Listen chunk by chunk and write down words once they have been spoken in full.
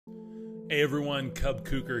Hey everyone, Cub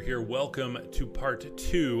Kuker here. Welcome to part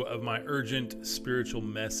 2 of my urgent spiritual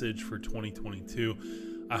message for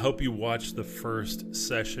 2022. I hope you watched the first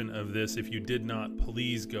session of this. If you did not,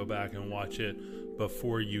 please go back and watch it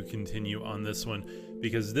before you continue on this one,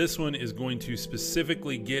 because this one is going to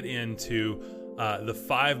specifically get into the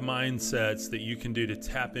 5 mindsets that you can do to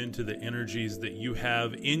tap into the energies that you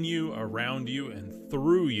have in you, around you, and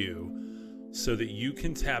through you, so that you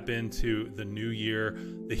can tap into the new year,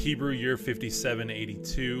 the Hebrew year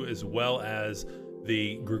 5782, as well as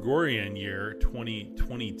the Gregorian year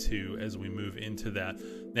 2022 as we move into that.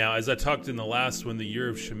 Now, as I talked in the last one, the year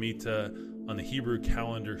of Shemitah on the Hebrew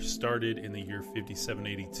calendar started in the year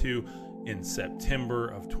 5782 in September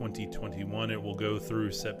of 2021. It will go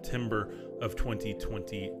through September of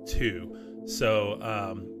 2022. So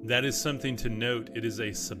that is something to note. It is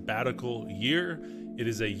a sabbatical year. It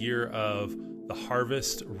is a year of the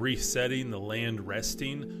harvest resetting, the land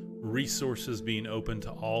resting, resources being open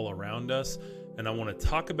to all around us. And I want to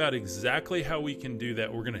talk about exactly how we can do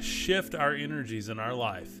that. We're going to shift our energies in our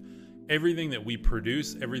life. Everything that we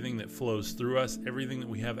produce, everything that flows through us, everything that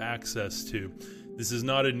we have access to. This is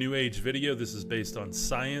not a New Age video. This is based on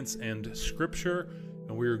science and scripture.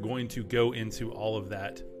 And we're going to go into all of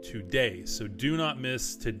that today. So do not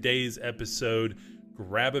miss today's episode.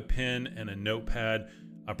 Grab a pen and a notepad.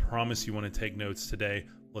 I promise you want to take notes today.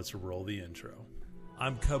 Let's roll the intro.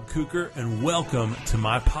 I'm Cub Kuker, and welcome to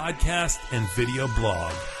my podcast and video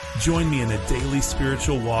blog. Join me in a daily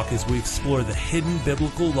spiritual walk as we explore the hidden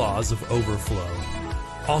biblical laws of overflow.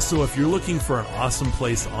 Also, if you're looking for an awesome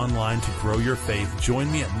place online to grow your faith,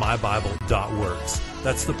 join me at mybible.works.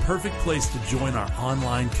 That's the perfect place to join our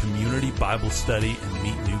online community Bible study and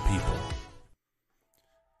meet new people.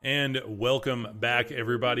 And welcome back,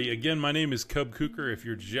 everybody. Again, my name is Cub Kuker. If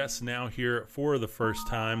you're just now here for the first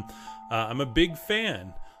time, I'm a big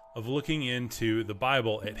fan of looking into the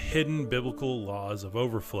Bible at hidden biblical laws of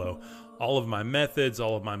overflow. All of my methods,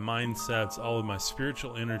 all of my mindsets, all of my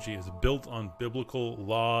spiritual energy is built on biblical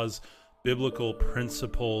laws, biblical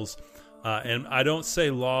principles. And I don't say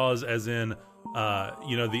laws as in,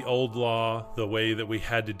 the old law, the way that we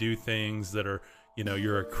had to do things that are,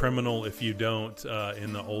 you're a criminal if you don't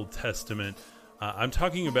in the Old Testament. I'm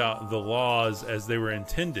talking about the laws as they were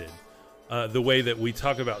intended. The way that we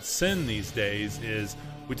talk about sin these days is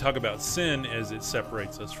we talk about sin as it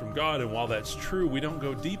separates us from God. And while that's true, we don't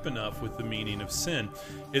go deep enough with the meaning of sin.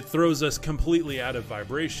 It throws us completely out of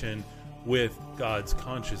vibration with God's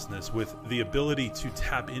consciousness, with the ability to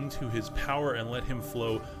tap into his power and let him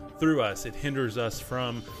flow through us. It hinders us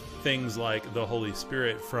from things like the Holy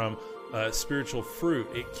Spirit, from spiritual fruit.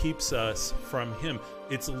 It keeps us from him.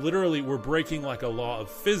 It's literally, we're breaking like a law of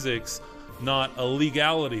physics, not a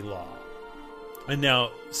legality law. And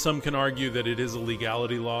now some can argue that it is a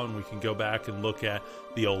legality law, and we can go back and look at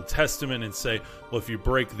the Old Testament and say, well, if you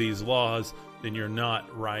break these laws, then you're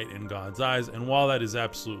not right in God's eyes. And while that is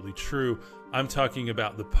absolutely true, I'm talking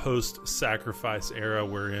about the post-sacrifice era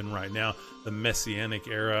we're in right now, the Messianic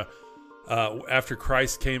era. After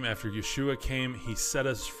Christ came, after Yeshua came, he set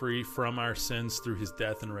us free from our sins through his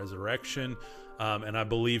death and resurrection. And I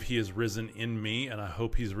believe he is risen in me, and I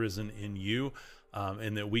hope he's risen in you,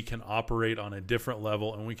 and that we can operate on a different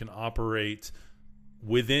level, and we can operate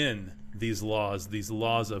within these laws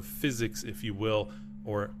of physics, if you will,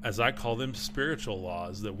 or as I call them, spiritual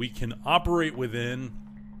laws, that we can operate within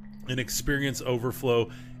and experience overflow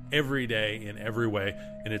every day in every way.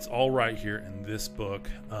 And it's all right here in this book.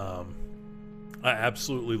 I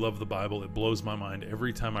absolutely love the Bible. It blows my mind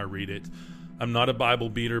every time I read it. I'm not a Bible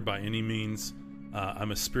beater by any means. I'm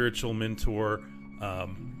a spiritual mentor,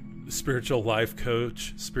 spiritual life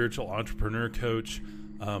coach, spiritual entrepreneur coach.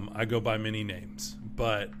 I go by many names.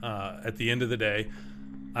 But at the end of the day,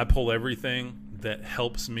 I pull everything that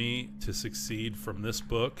helps me to succeed from this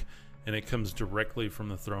book, and it comes directly from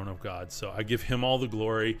the throne of God. So I give him all the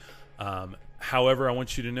glory. However, I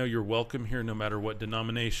want you to know you're welcome here no matter what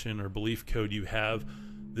denomination or belief code you have.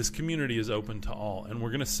 This community is open to all. And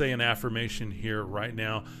we're going to say an affirmation here right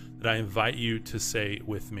now that I invite you to say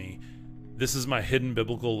with me. This is my hidden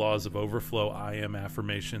biblical laws of overflow. I am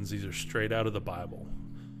affirmations. These are straight out of the Bible.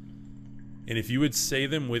 And if you would say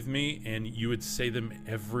them with me, and you would say them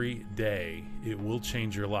every day, it will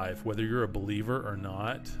change your life. Whether you're a believer or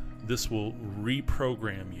not, this will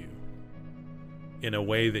reprogram you in a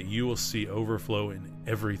way that you will see overflow in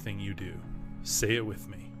everything you do. Say it with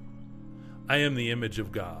me. I am the image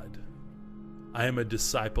of God. I am a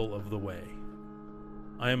disciple of the way.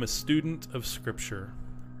 I am a student of Scripture.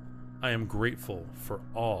 I am grateful for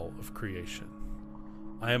all of creation.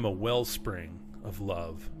 I am a wellspring of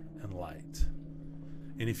love and light.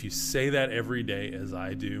 And if you say that every day, as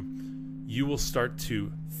I do, you will start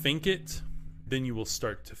to think it, then you will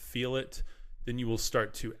start to feel it, then you will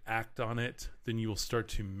start to act on it, then you will start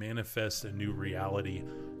to manifest a new reality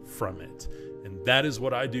from it. And that is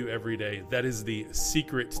what I do every day. That is the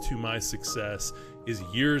secret to my success, is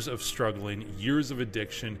years of struggling, years of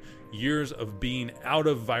addiction, years of being out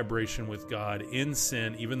of vibration with God, in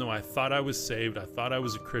sin, even though I thought I was saved, I thought I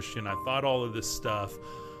was a Christian, I thought all of this stuff.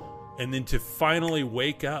 And then to finally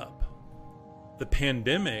wake up. The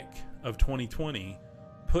pandemic of 2020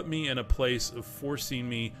 put me in a place of forcing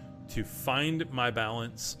me to find my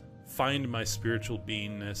balance, find my spiritual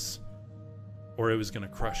beingness, or it was going to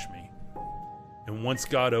crush me. And once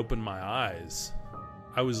God opened my eyes,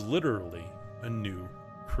 I was literally a new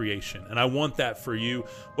creation. And I want that for you,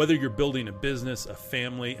 whether you're building a business, a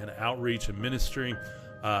family, an outreach, a ministry.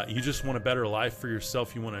 You just want a better life for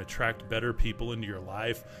yourself. You want to attract better people into your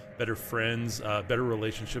life, better friends, better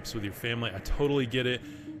relationships with your family. I totally get it.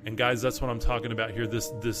 And guys, that's what I'm talking about here.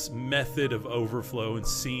 This method of overflow and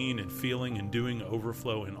seeing and feeling and doing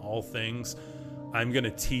overflow in all things. I'm going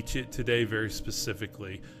to teach it today very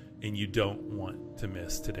specifically, and you don't want to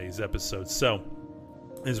miss today's episode. So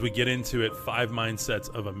as we get into it, 5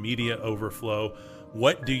 mindsets of immediate overflow.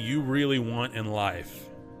 What do you really want in life?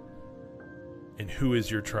 And who is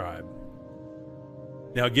your tribe?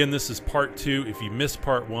 Now, again, this is part 2. If you missed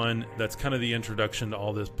part 1, that's kind of the introduction to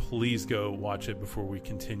all this. Please go watch it before we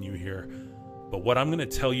continue here. But what I'm going to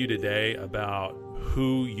tell you today about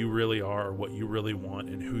who you really are, what you really want,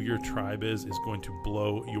 and who your tribe is going to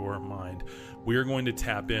blow your mind. We are going to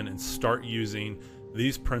tap in and start using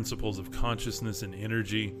these principles of consciousness and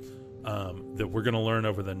energy that we're going to learn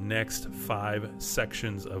over the next 5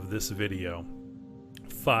 sections of this video.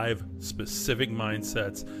 5 specific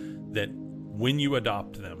mindsets that, when you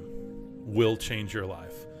adopt them, will change your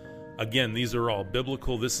life. Again, these are all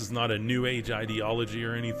biblical. This is not a new age ideology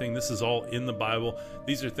or anything. This is all in the Bible.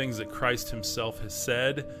 These are things that Christ himself has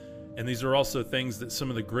said, and these are also things that some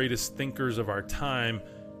of the greatest thinkers of our time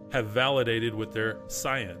have validated with their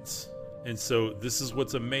science. And so this is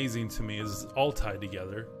what's amazing to me, is it's all tied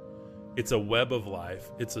together. It's a web of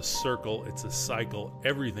life. It's a circle. It's a cycle.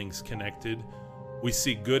 Everything's connected. We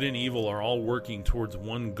see good and evil are all working towards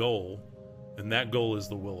one goal, and that goal is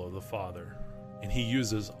the will of the Father. And he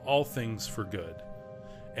uses all things for good.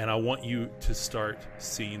 And I want you to start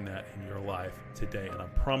seeing that in your life today. And I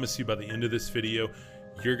promise you, by the end of this video,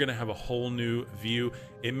 you're going to have a whole new view.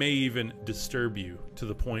 It may even disturb you to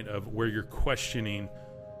the point of where you're questioning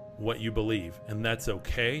what you believe. And that's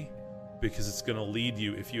okay, because it's going to lead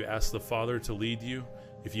you. If you ask the Father to lead you,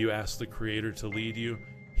 if you ask the Creator to lead you,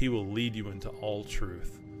 he will lead you into all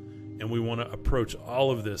truth. And we want to approach all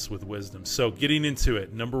of this with wisdom. So getting into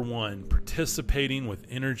it, number 1, participating with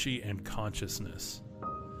energy and consciousness.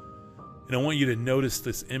 And I want you to notice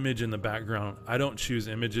this image in the background. I don't choose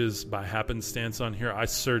images by happenstance on here. I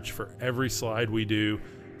search for every slide we do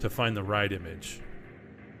to find the right image.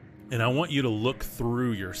 And I want you to look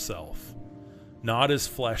through yourself, not as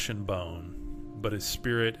flesh and bone, but as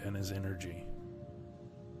spirit and as energy.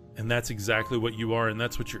 And that's exactly what you are, and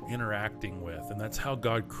that's what you're interacting with, and that's how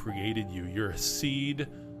God created you. You're a seed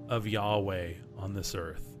of Yahweh on this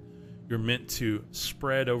earth. You're meant to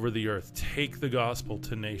spread over the earth, take the gospel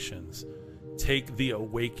to nations, take the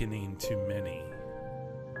awakening to many.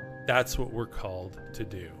 That's what we're called to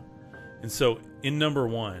do. And so in number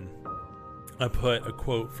 1, I put a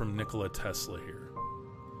quote from Nikola Tesla here.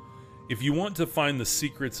 If you want to find the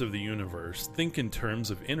secrets of the universe, think in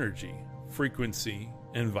terms of energy, frequency,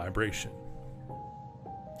 and vibration.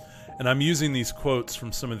 And I'm using these quotes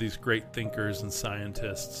from some of these great thinkers and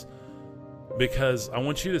scientists because I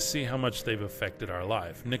want you to see how much they've affected our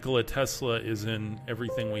life. Nikola Tesla is in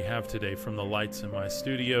everything we have today, from the lights in my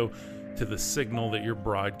studio to the signal that you're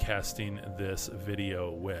broadcasting this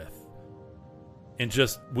video with. And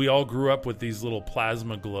just, we all grew up with these little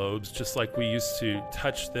plasma globes, just like we used to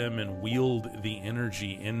touch them and wield the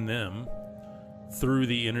energy in them. Through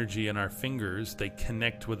the energy in our fingers, they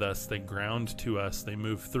connect with us, they ground to us, they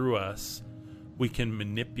move through us. We can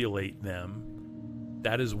manipulate them.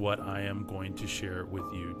 That is what I am going to share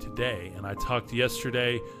with you today. And I talked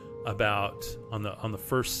yesterday about, on the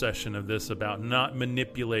first session of this, about not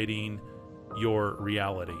manipulating your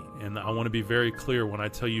reality. And I want to be very clear when I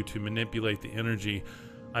tell you to manipulate the energy.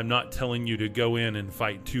 I'm not telling you to go in and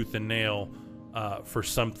fight tooth and nail for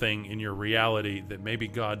something in your reality that maybe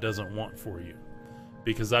God doesn't want for you.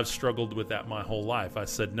 Because I've struggled with that my whole life. I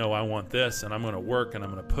said, no, I want this, and I'm going to work, and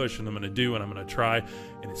I'm going to push, and I'm going to do, and I'm going to try,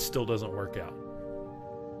 and it still doesn't work out.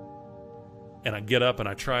 And I get up and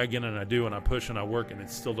I try again and I do and I push and I work and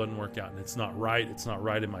it still doesn't work out. And it's not right. It's not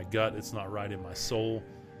right in my gut. It's not right in my soul.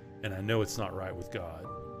 And I know it's not right with God.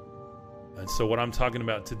 And so what I'm talking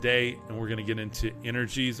about today, and we're going to get into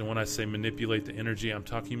energies. And when I say manipulate the energy, I'm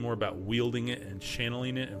talking more about wielding it and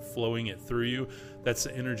channeling it and flowing it through you. That's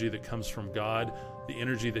the energy that comes from God, the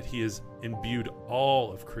energy that He has imbued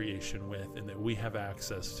all of creation with and that we have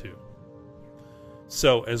access to.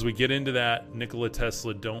 So as we get into that, Nikola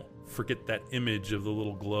Tesla, don't forget that image of the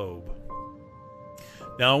little globe.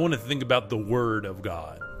 Now I want to think about the Word of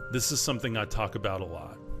God. This is something I talk about a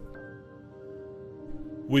lot.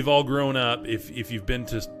 We've all grown up, if you've been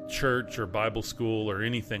to church or Bible school or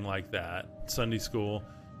anything like that, Sunday school,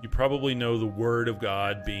 you probably know the Word of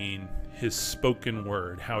God being His spoken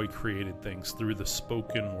word, how He created things through the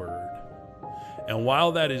spoken word. And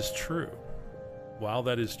while that is true,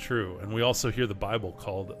 and we also hear the Bible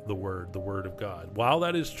called the Word of God. While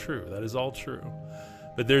that is true, that is all true.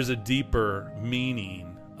 But there's a deeper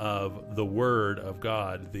meaning of the Word of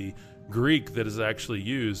God. The Greek that is actually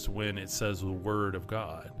used when it says the Word of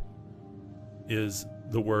God is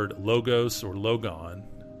the word logos or logon.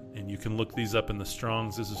 And you can look these up in the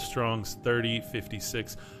Strong's. This is Strong's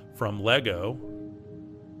 3056 from Lego.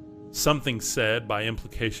 Something said, by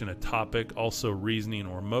implication a topic, also reasoning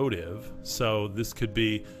or motive. So this could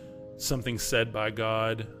be something said by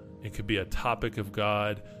God. It could be a topic of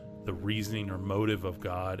God, the reasoning or motive of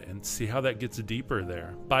God, and see how that gets deeper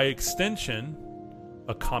there. By extension,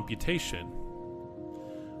 a computation.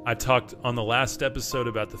 I talked on the last episode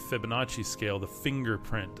about the Fibonacci scale, the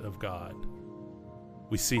fingerprint of God.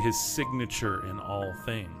 We see His signature in all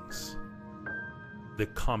things. The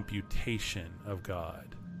computation of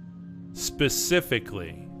God.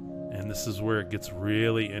 Specifically, and this is where it gets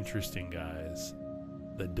really interesting, guys,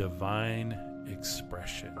 the divine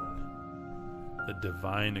expression. The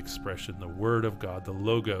divine expression, the Word of God, the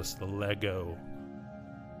Logos, the Lego.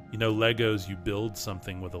 You know, Legos, you build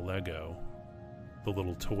something with a Lego. The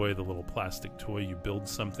little toy, the little plastic toy, you build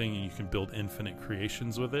something and you can build infinite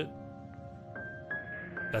creations with it.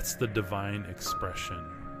 That's the divine expression.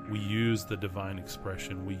 We use the divine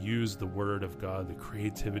expression. We use the Word of God, the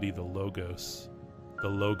creativity, the Logos, the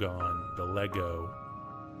Logon, the Lego.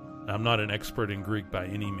 Now, I'm not an expert in Greek by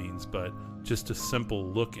any means, but just a simple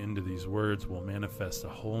look into these words will manifest a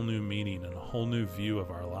whole new meaning and a whole new view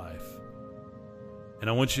of our life. And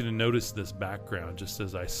I want you to notice this background just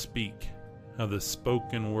as I speak, how the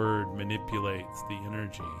spoken word manipulates the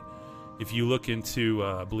energy. If you look into,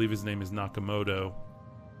 I believe his name is Nakamoto,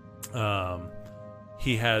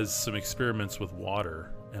 he has some experiments with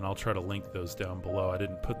water, and I'll try to link those down below. I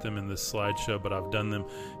didn't put them in this slideshow, but I've done them.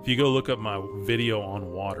 If you go look up my video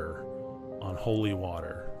on water, on holy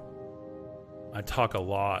water, I talk a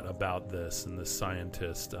lot about this and this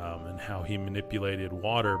scientist and how he manipulated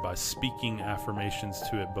water by speaking affirmations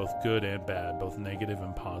to it, both good and bad, both negative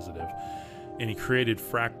and positive. And he created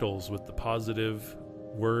fractals with the positive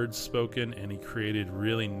words spoken, and he created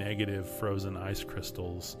really negative frozen ice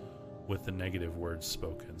crystals with the negative words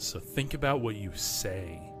spoken. So think about what you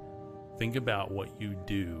say. Think about what you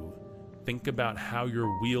do. Think about how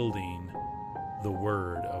you're wielding the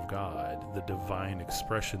Word of God, the divine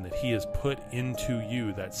expression that He has put into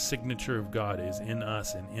you. That signature of God is in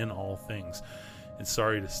us and in all things. And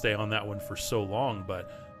sorry to stay on that one for so long,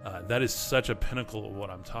 but that is such a pinnacle of what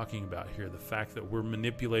I'm talking about here. The fact that we're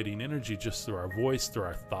manipulating energy just through our voice, through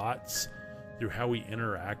our thoughts, through how we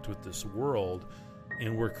interact with this world,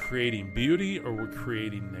 and we're creating beauty or we're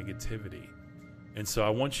creating negativity. And so I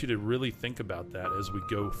want you to really think about that as we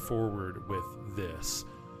go forward with this.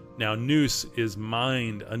 Now, nous is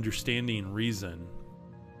mind, understanding, reason.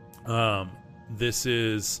 This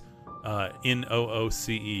is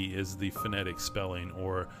Nooce is the phonetic spelling,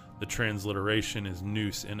 or the transliteration is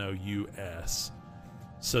nous, N-O-U-S.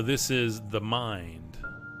 So this is the mind,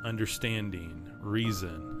 understanding,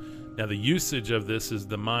 reason. Now, the usage of this is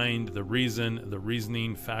the mind, the reason, the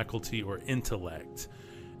reasoning faculty, or intellect.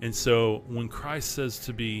 And so when Christ says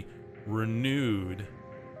to be renewed,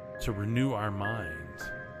 to renew our mind,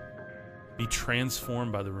 be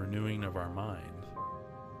transformed by the renewing of our mind.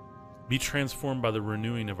 Be transformed by the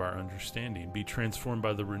renewing of our understanding. Be transformed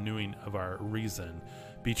by the renewing of our reason.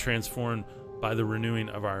 Be transformed by the renewing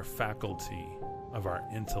of our faculty, of our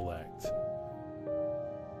intellect.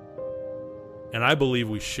 And I believe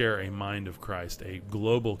we share a mind of Christ, a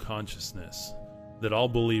global consciousness, that all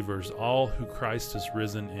believers, all who Christ has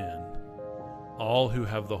risen in, all who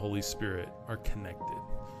have the Holy Spirit are connected.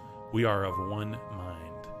 We are of one mind.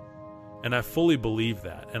 And I fully believe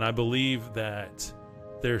that. And I believe that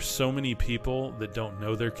there's so many people that don't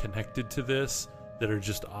know they're connected to this, that are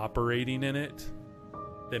just operating in it,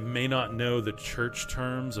 that may not know the church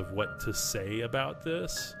terms of what to say about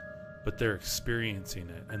this, but they're experiencing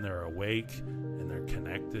it, and they're awake, and they're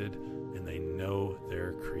connected, and they know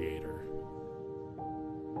their Creator.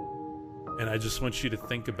 And I just want you to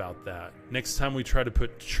think about that. Next time we try to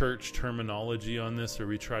put church terminology on this, or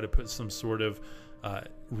we try to put some sort of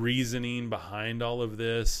reasoning behind all of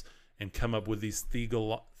this and come up with these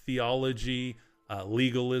theology,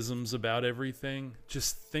 legalisms about everything,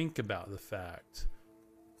 just think about the fact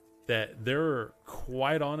that there are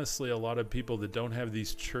quite honestly a lot of people that don't have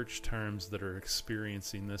these church terms that are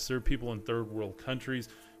experiencing this. There are people in third world countries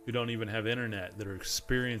who don't even have internet that are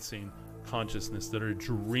experiencing consciousness, that are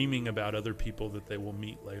dreaming about other people that they will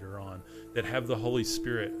meet later on, that have the Holy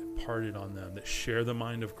Spirit imparted on them, that share the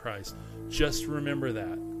mind of Christ. Just remember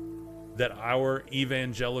that our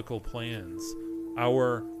evangelical plans,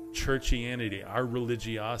 our churchianity, our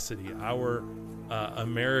religiosity, our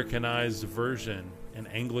Americanized version and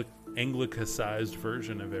Anglicized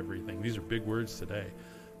version of everything, these are big words today,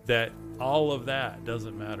 that all of that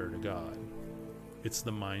doesn't matter to God. It's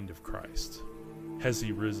the mind of Christ. Has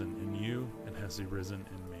he risen in you, and has he risen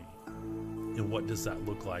in me? And what does that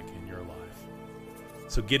look like in your life?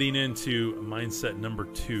 So getting into mindset number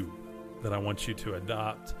 2 that I want you to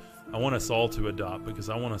adopt, I want us all to adopt, because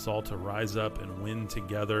I want us all to rise up and win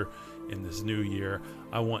together in this new year.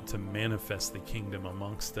 I want to manifest the kingdom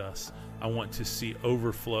amongst us. I want to see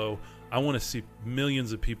overflow. I want to see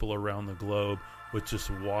millions of people around the globe with just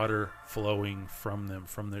water flowing from them,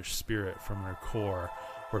 from their spirit, from their core,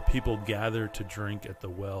 where people gather to drink at the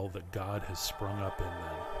well that God has sprung up in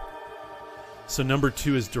them. So number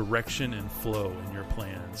 2 is direction and flow in your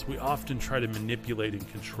plans. We often try to manipulate and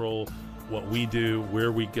control what we do,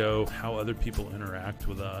 where we go, how other people interact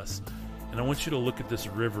with us. And I want you to look at this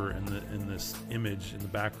river in this image in the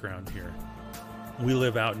background here. We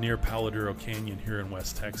live out near Paladuro Canyon here in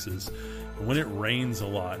West Texas. And when it rains a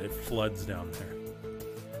lot, it floods down there.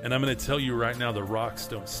 And I'm going to tell you right now, the rocks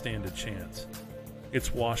don't stand a chance.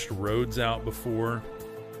 It's washed roads out before.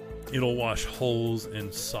 It'll wash holes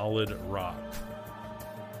in solid rock.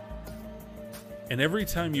 And every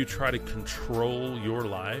time you try to control your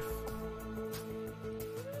life,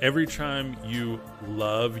 every time you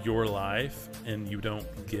love your life and you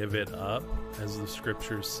don't give it up, as the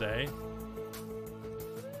scriptures say,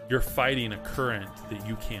 you're fighting a current that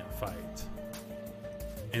you can't fight.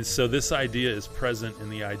 And so this idea is present in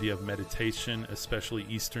the idea of meditation, especially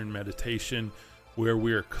Eastern meditation, where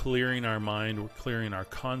we're clearing our mind, we're clearing our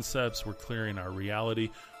concepts, we're clearing our reality,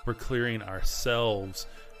 we're clearing ourselves,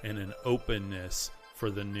 and an openness for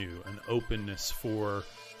the new, an openness for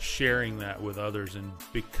sharing that with others and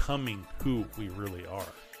becoming who we really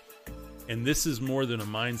are. And this is more than a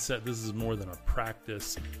mindset, this is more than a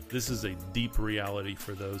practice, this is a deep reality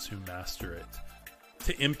for those who master it.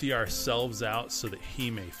 To empty ourselves out so that he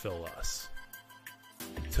may fill us.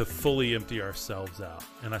 To fully empty ourselves out.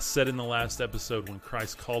 And I said in the last episode, when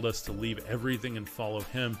Christ called us to leave everything and follow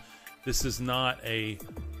him, this is not a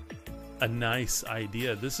nice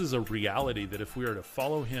idea. This is a reality that if we are to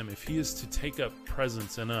follow him, if he is to take up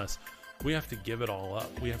presence in us, we have to give it all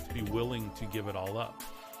up. We have to be willing to give it all up.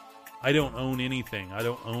 I don't own anything. I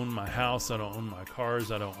don't own my house. I don't own my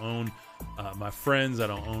cars. I don't own my friends. I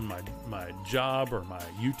don't own my job or my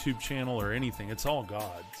YouTube channel or anything. It's all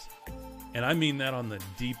God's. And I mean that on the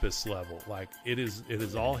deepest level. Like it is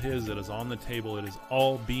all his. It is on the table. It is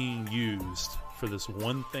all being used for this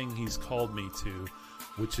one thing he's called me to,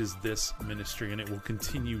 which is this ministry. And it will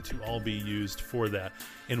continue to all be used for that.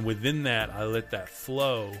 And within that, I let that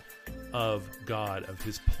flow of God, of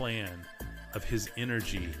his plan, of his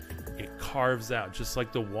energy. It carves out, just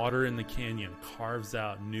like the water in the canyon carves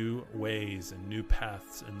out new ways and new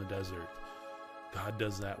paths in the desert. God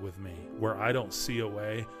does that with me. Where I don't see a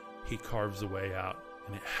way, he carves a way out.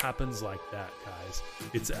 And it happens like that, guys.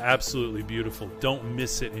 It's absolutely beautiful. Don't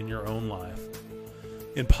miss it in your own life.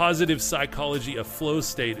 In positive psychology, a flow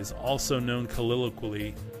state is also known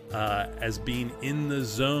colloquially as being in the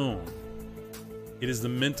zone. It is the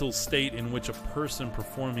mental state in which a person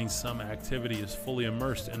performing some activity is fully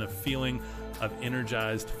immersed in a feeling of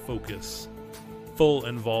energized focus, full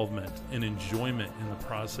involvement, and enjoyment in the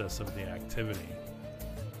process of the activity.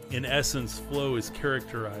 In essence, flow is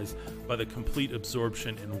characterized by the complete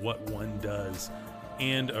absorption in what one does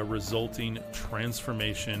and a resulting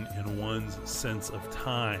transformation in one's sense of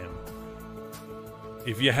time.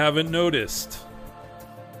 If you haven't noticed,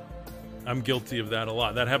 I'm guilty of that a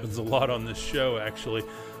lot. That happens a lot on this show, actually.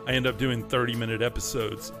 I end up doing 30-minute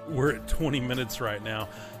episodes. We're at 20 minutes right now.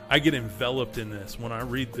 I get enveloped in this. When I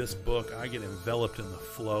read this book, I get enveloped in the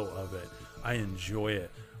flow of it. I enjoy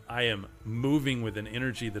it. I am moving with an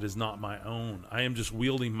energy that is not my own. I am just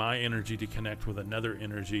wielding my energy to connect with another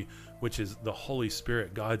energy, which is the Holy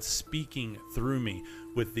Spirit, God speaking through me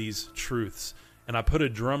with these truths. And I put a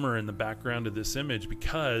drummer in the background of this image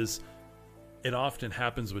because it often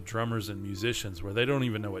happens with drummers and musicians where they don't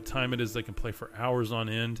even know what time it is. They can play for hours on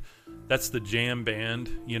end. That's the jam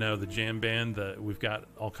band, the jam band. We've got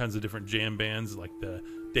all kinds of different jam bands like the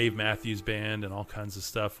Dave Matthews Band and all kinds of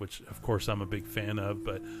stuff, which of course I'm a big fan of,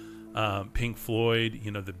 but Pink Floyd,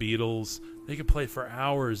 the Beatles, they could play for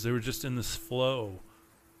hours. They were just in this flow,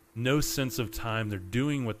 no sense of time. They're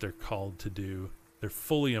doing what they're called to do. They're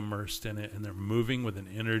fully immersed in it, and they're moving with an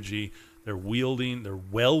energy. They're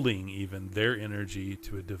welding even their energy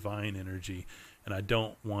to a divine energy, and I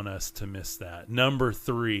don't want us to miss that. Number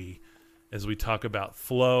 3, as we talk about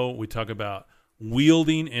flow, we talk about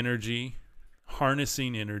wielding energy,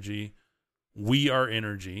 harnessing energy. We are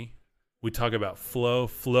energy. We talk about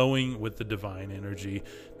flowing with the divine energy.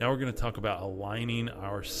 Now we're going to talk about aligning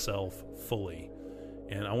ourselves fully.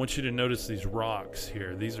 And I want you to notice these rocks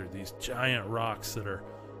here. These are these giant rocks that are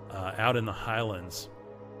out in the highlands,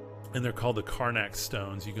 and they're called the Karnak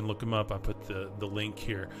stones. You can look them up. I put the link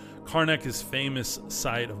here. Karnak is famous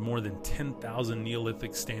site of more than 10,000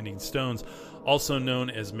 Neolithic standing stones, also known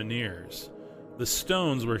as menhirs. The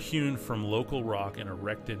stones were hewn from local rock and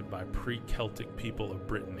erected by pre-Celtic people of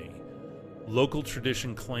Brittany. Local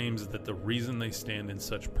tradition claims that the reason they stand in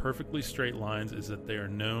such perfectly straight lines is that they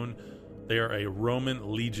are a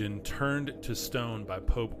Roman legion turned to stone by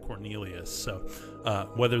Pope Cornelius. So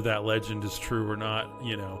whether that legend is true or not,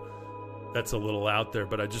 that's a little out there,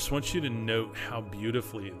 but I just want you to note how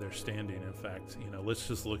beautifully they're standing. In fact, let's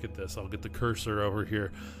just look at this. I'll get the cursor over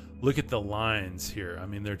here. Look at the lines here. I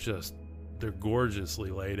mean, they're gorgeously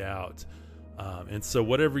laid out. And so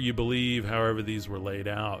whatever you believe, however these were laid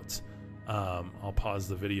out, I'll pause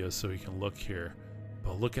the video so you can look here.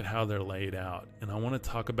 But look at how they're laid out. And I want to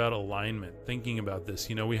talk about alignment, thinking about this.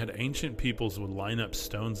 We had ancient peoples would line up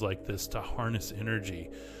stones like this to harness energy.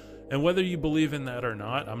 And whether you believe in that or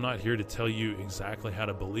not, I'm not here to tell you exactly how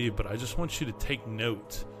to believe, but I just want you to take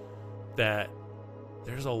note that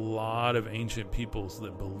there's a lot of ancient peoples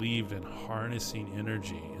that believed in harnessing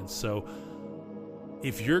energy. And so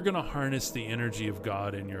if you're going to harness the energy of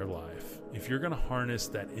God in your life, if you're going to harness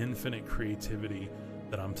that infinite creativity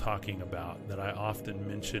that I'm talking about, that I often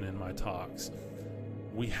mention in my talks,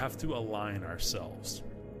 we have to align ourselves.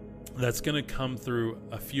 That's going to come through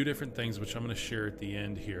a few different things, which I'm going to share at the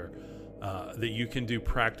end here, that you can do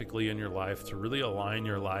practically in your life to really align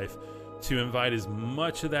your life, to invite as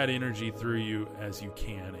much of that energy through you as you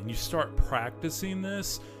can. And you start practicing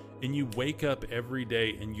this, and you wake up every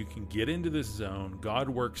day and you can get into this zone. God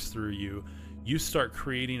works through you. You start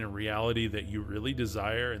creating a reality that you really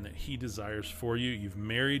desire and that He desires for you. You've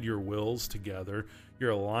married your wills together.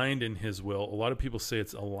 You're aligned in His will. A lot of people say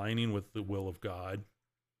it's aligning with the will of God.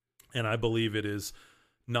 And I believe it is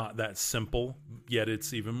not that simple, yet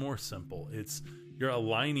it's even more simple. It's you're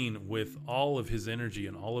aligning with all of His energy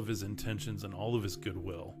and all of His intentions and all of His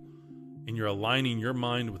goodwill. And you're aligning your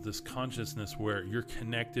mind with this consciousness where you're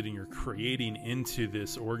connected and you're creating into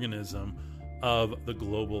this organism of the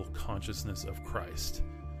global consciousness of Christ.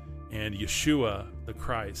 And Yeshua, the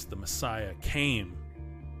Christ, the Messiah, came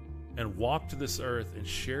and walked this earth and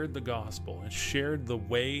shared the gospel and shared the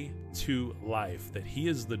way to life, that He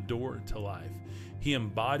is the door to life. He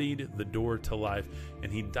embodied the door to life,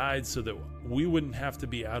 and He died so that we wouldn't have to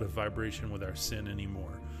be out of vibration with our sin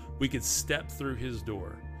anymore. We could step through His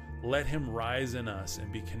door, let Him rise in us,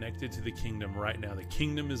 and be connected to the kingdom right now. The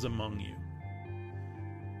kingdom is among you.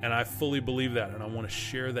 And I fully believe that, and I want to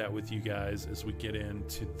share that with you guys as we get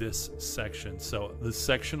into this section. So the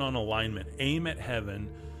section on alignment: aim at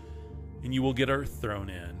heaven, and you will get earth thrown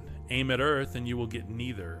in. Aim at earth, and you will get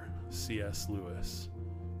neither. C.S. Lewis.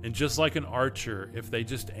 And just like an archer, if they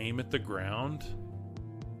just aim at the ground,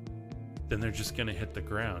 then they're just going to hit the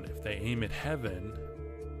ground. If they aim at heaven,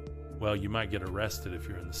 well, you might get arrested if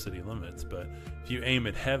you're in the city limits. But if you aim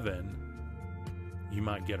at heaven, you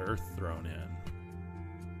might get earth thrown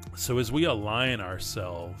in. So as we align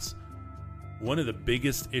ourselves, one of the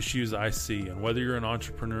biggest issues I see, and whether you're an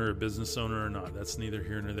entrepreneur or business owner or not, that's neither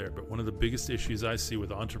here nor there, but one of the biggest issues I see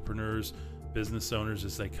with entrepreneurs, business owners,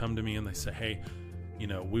 is they come to me and they say, hey,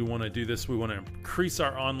 we want to do this. We want to increase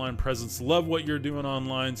our online presence. Love what you're doing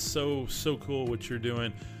online. So cool what you're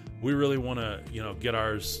doing. We really want to, get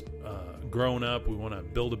ours grown up. We want to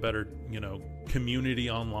build a better, community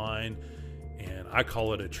online. And I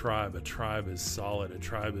call it a tribe. A tribe is solid. A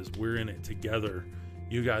tribe is we're in it together.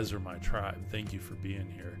 You guys are my tribe. Thank you for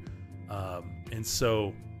being here. And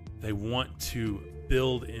so They want to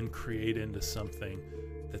build and create into something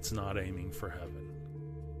that's not aiming for heaven.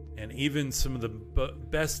 And even some of the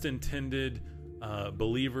best intended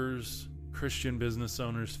believers, Christian business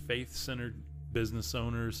owners, faith-centered business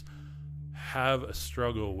owners have a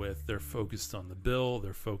struggle with. They're focused on the bill,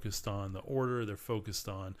 they're focused on the order, they're focused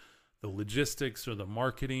on the logistics or the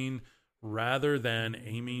marketing, rather than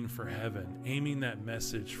aiming for heaven, aiming that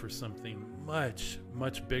message for something much,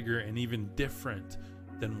 much bigger and even different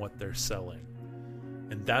than what they're selling.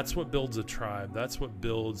 And that's what builds a tribe. That's what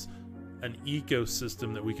builds an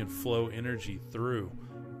ecosystem that we can flow energy through.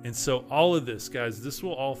 And so all of this, guys, this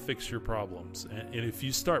will all fix your problems. And if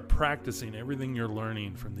you start practicing everything you're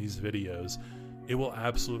learning from these videos, it will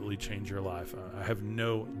absolutely change your life. I have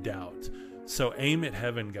no doubt. So aim at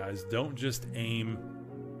heaven, guys. Don't just aim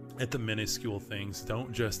at the minuscule things.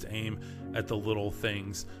 Don't just aim at the little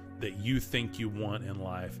things that you think you want in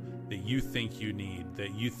life, that you think you need,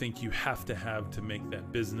 that you think you have to make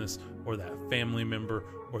that business or that family member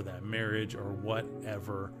or that marriage or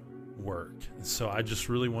whatever work. And so I just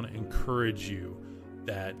really want to encourage you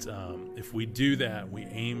that if we do that, we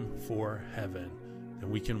aim for heaven,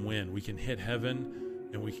 then we can win. We can hit heaven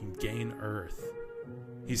and we can gain earth.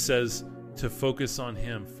 He says to focus on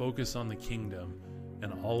him, focus on the kingdom,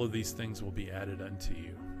 and all of these things will be added unto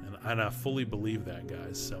you. And I fully believe that,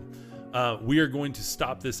 guys. So we are going to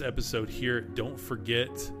stop this episode here. Don't forget,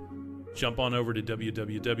 jump on over to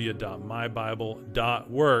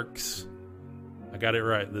www.mybible.works. I got it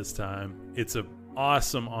right this time. It's an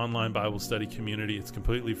awesome online Bible study community. It's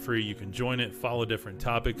completely free. You can join it, follow different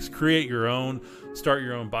topics, create your own, start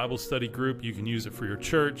your own Bible study group. You can use it for your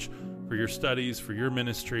church, for your studies, for your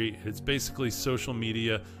ministry. It's basically social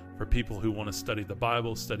media for people who want to study the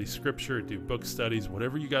Bible, study scripture, do book studies,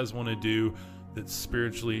 whatever you guys want to do that's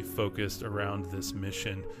spiritually focused around this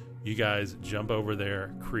mission. You guys jump over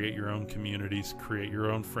there, create your own communities, create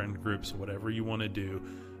your own friend groups, whatever you want to do.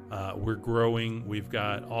 We're growing. We've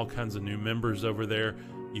got all kinds of new members over there.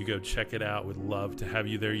 You go check it out. We'd love to have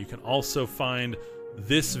you there. You can also find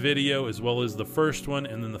this video as well as the first one,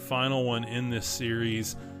 and then the final one in this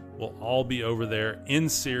series will all be over there in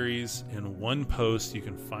series in one post. You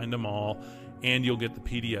can find them all, and you'll get the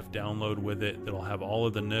PDF download with it. It'll have all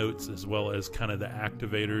of the notes as well as kind of the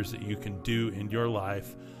activators that you can do in your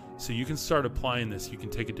life. So you can start applying this. You can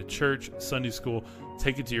take it to church, Sunday school,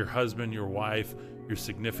 take it to your husband, your wife, your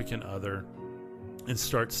significant other, and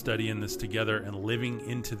start studying this together and living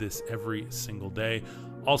into this every single day.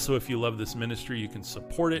 Also, if you love this ministry, you can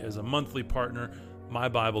support it as a monthly partner,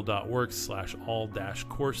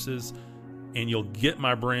 mybible.works/all-courses, and you'll get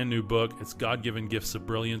my brand new book. It's God-Given Gifts of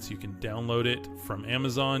Brilliance. You can download it from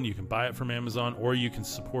Amazon. You can buy it from Amazon, or you can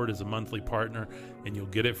support as a monthly partner, and you'll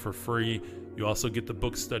get it for free. You also get the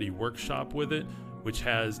book study workshop with it, which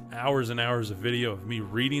has hours and hours of video of me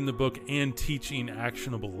reading the book and teaching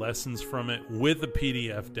actionable lessons from it with a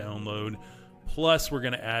PDF download. Plus, we're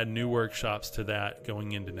going to add new workshops to that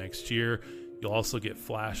going into next year. You'll also get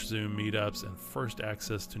flash Zoom meetups and first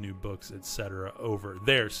access to new books, etc. over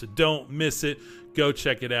there. So don't miss it. Go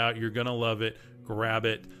check it out. You're going to love it. Grab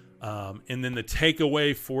it. And then the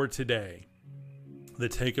takeaway for today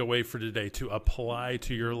to apply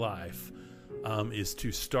to your life is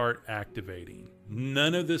to start activating.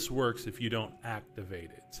 None of this works if you don't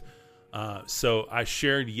activate it. So I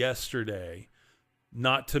shared yesterday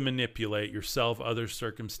not to manipulate yourself, other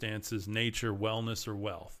circumstances, nature, wellness, or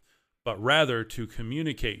wealth, but rather to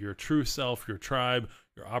communicate your true self, your tribe,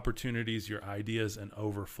 your opportunities, your ideas, and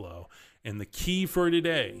overflow. And the key for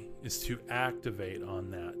today is to activate on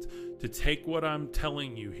that, to take what I'm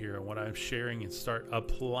telling you here and what I'm sharing and start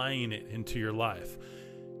applying it into your life.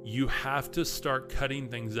 You have to start cutting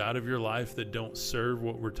things out of your life that don't serve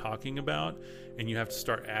what we're talking about, and you have to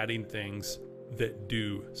start adding things that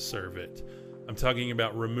do serve it. I'm talking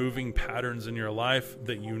about removing patterns in your life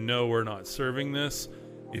that you know are not serving this.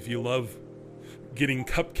 If you love getting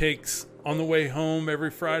cupcakes on the way home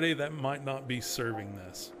every Friday, that might not be serving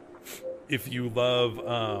this. If you love,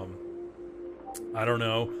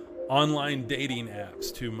 online dating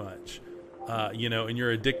apps too much, and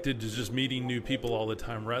you're addicted to just meeting new people all the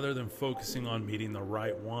time rather than focusing on meeting the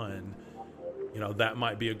right one, that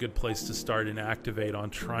might be a good place to start and activate on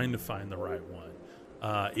trying to find the right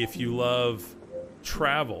one. If you love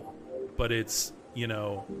travel, but it's,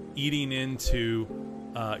 eating into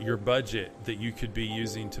your budget that you could be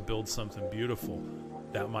using to build something beautiful,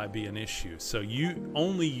 that might be an issue. So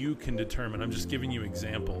only you can determine. I'm just giving you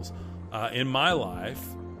examples. In my life,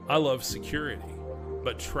 I love security,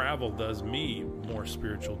 but travel does me more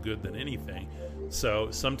spiritual good than anything.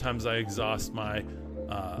 So sometimes I exhaust my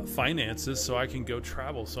finances so I can go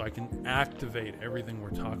travel, so I can activate everything we're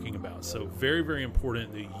talking about. So very, very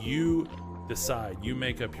important that you decide, you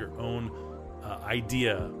make up your own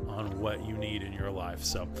idea on what you need in your life.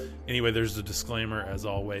 So anyway, there's a disclaimer as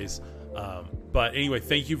always. But anyway,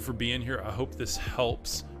 thank you for being here. I hope this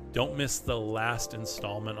helps. Don't miss the last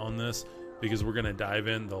installment on this, because we're going to dive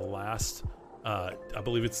in. The last, I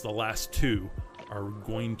believe it's the last two, are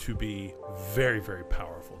going to be very, very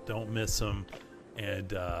powerful. Don't miss them.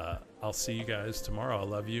 And I'll see you guys tomorrow. I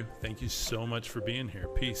love you. Thank you so much for being here.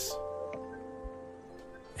 Peace.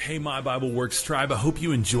 Hey, My Bible Works Tribe, I hope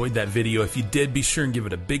you enjoyed that video. If you did, be sure and give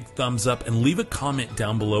it a big thumbs up and leave a comment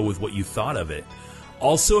down below with what you thought of it.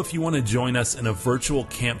 Also, if you want to join us in a virtual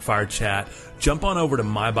campfire chat, jump on over to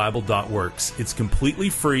mybible.works. It's completely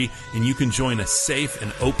free, and you can join a safe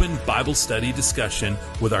and open Bible study discussion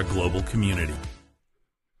with our global community.